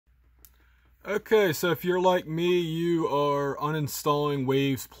Okay, so if you're like me, you are uninstalling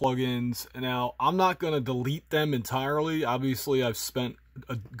Waves plugins. Now, I'm not going to delete them entirely. Obviously, I've spent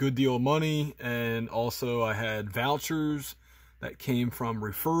a good deal of money, and also I had vouchers that came from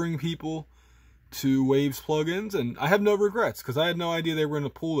referring people to Waves plugins, and I have no regrets because I had no idea they were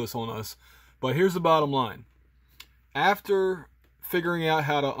going to pull this on us. But here's the bottom line. After figuring out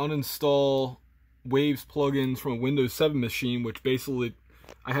how to uninstall Waves plugins from a Windows 7 machine, which basically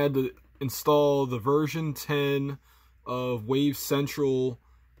I had to install the version 10 of Wave Central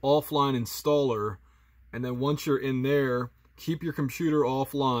offline installer, and then once you're in there, keep your computer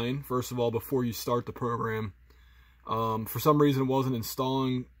offline first of all before you start the program. For some reason it wasn't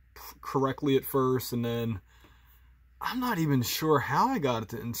installing correctly at first, and then I'm not even sure how I got it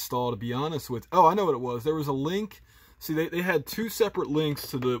to install, to be honest with. Oh, I know what it was. There was a link. See, they had two separate links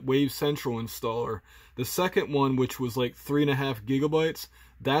to the Wave Central installer. The second one, which was like 3.5 gigabytes,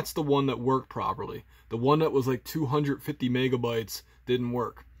 that's the one that worked properly. The one that was like 250 megabytes didn't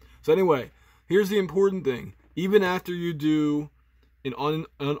work. So anyway, here's the important thing. Even after you do an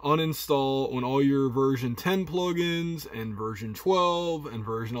uninstall on all your version 10 plugins and version 12 and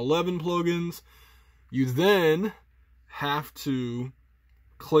version 11 plugins, you then have to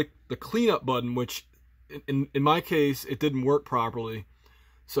click the cleanup button, which in my case, it didn't work properly.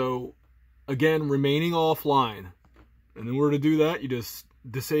 So again, remaining offline. And in order to do that, you just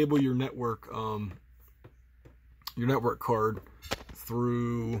disable your network card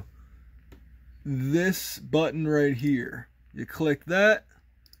through this button right here. You click that,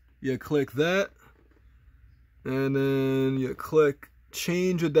 and then you click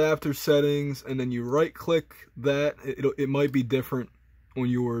change adapter settings, and then you right click that. It might be different on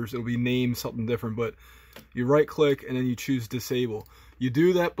yours. It'll be named something different, but you right click and then you choose disable. You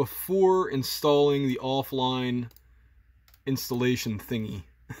do that before installing the offline installation thingy.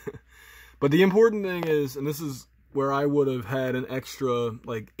 But the important thing is, and this is where I would have had an extra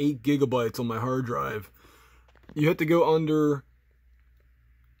like 8 gigabytes on my hard drive, you have to go under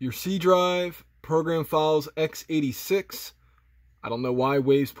your C drive, program files x86. I don't know why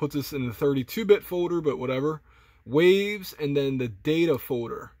Waves puts this in the 32-bit folder, but whatever. Waves, and then the data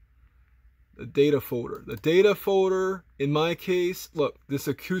folder. The data folder, in my case, look, this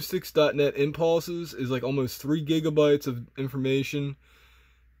acoustics.net impulses is like almost 3 gigabytes of information.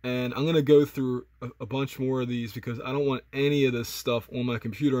 And I'm going to go through a bunch more of these because I don't want any of this stuff on my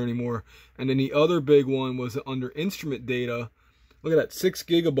computer anymore. And then the other big one was under instrument data. Look at that, 6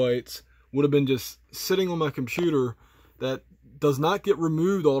 gigabytes would have been just sitting on my computer. That does not get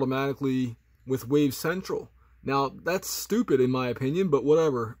removed automatically with Wave Central. Now, that's stupid in my opinion, but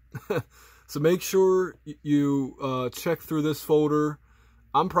whatever. So make sure you check through this folder.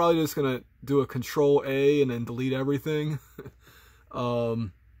 I'm probably just going to do a Control-A and then delete everything.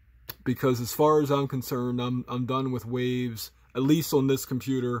 Because as far as I'm concerned, I'm done with Waves, at least on this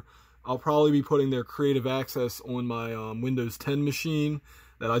computer. I'll probably be putting their creative access on my Windows 10 machine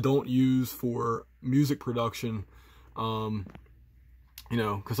that I don't use for music production. You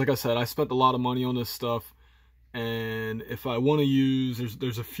know, because like I said, I spent a lot of money on this stuff. And if I want to use,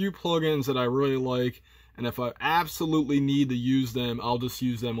 there's a few plugins that I really like, and if I absolutely need to use them, I'll just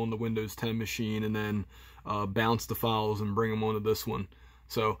use them on the Windows 10 machine and then bounce the files and bring them onto this one.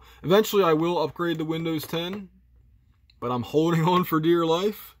 So eventually I will upgrade to Windows 10, but I'm holding on for dear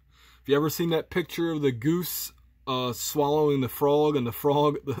life. If you ever seen that picture of the goose swallowing the frog, and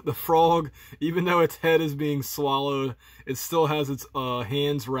the frog, even though its head is being swallowed, it still has its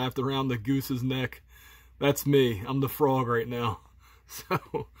hands wrapped around the goose's neck. That's me. I'm the frog right now.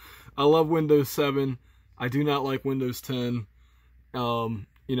 So, I love Windows 7. I do not like Windows 10. You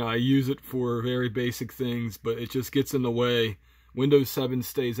know, I use it for very basic things, but it just gets in the way. Windows 7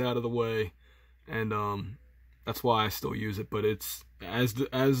 stays out of the way, and that's why I still use it. But it's as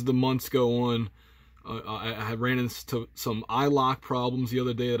the months go on, I ran into some iLock problems the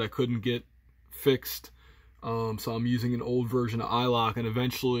other day that I couldn't get fixed. So I'm using an old version of iLock, and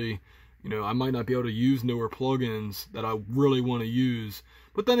eventually, you know, I might not be able to use newer plugins that I really want to use.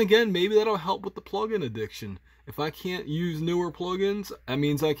 But then again, maybe that'll help with the plugin addiction. If I can't use newer plugins, that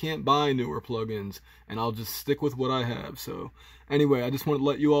means I can't buy newer plugins. And I'll just stick with what I have. So anyway, I just want to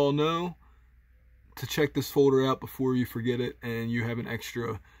let you all know to check this folder out before you forget it and you have an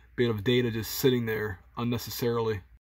extra bit of data just sitting there unnecessarily.